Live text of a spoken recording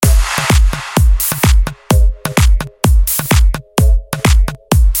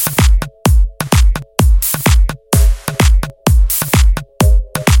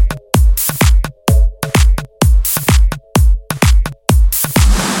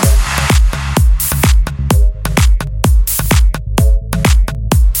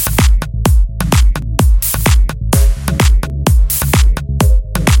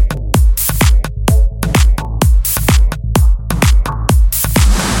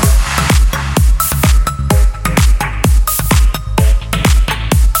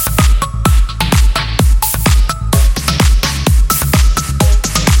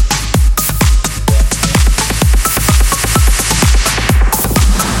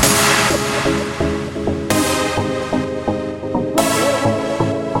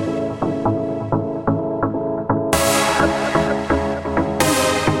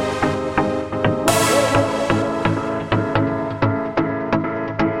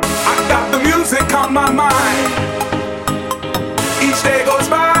on my mind. Each day goes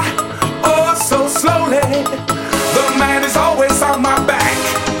by, oh so slowly. The man is always on my back.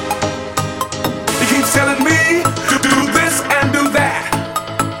 He keeps telling me to do this and do that.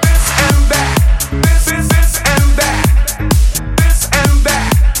 This and that. This and that. This and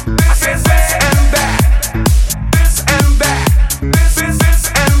that. I said this and that. This and that. This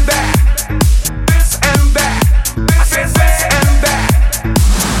and that. This and that. I said this and that.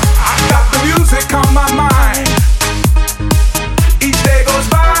 I got the music on my mind. Each day goes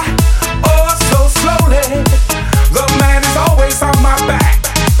by, oh so slowly. The man is always on my back.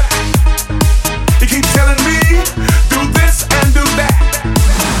 He keeps telling me do this and do that.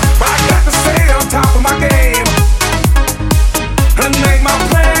 But I got to stay on top of my game and make my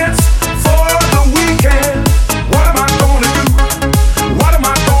plans for the weekend. What am I gonna do? What am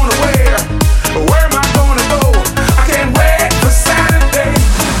I gonna wear? Where am I gonna go? I can't wait for Saturday.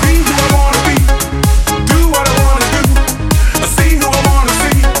 Be who I wanna be. Do what I wanna do. See who I wanna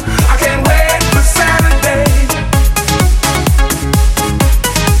see. I can't wait for Saturday.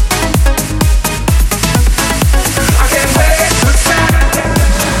 I can't wait for Saturday.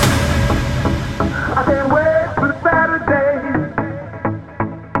 I can't wait for Saturday.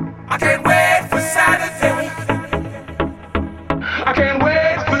 I can't wait for Saturday. I can't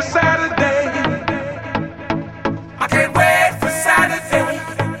wait for Saturday. I can't wait for Saturday.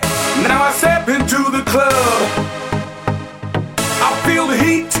 Now I step into the club. I feel the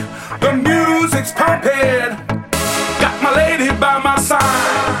heat. The music's pumping.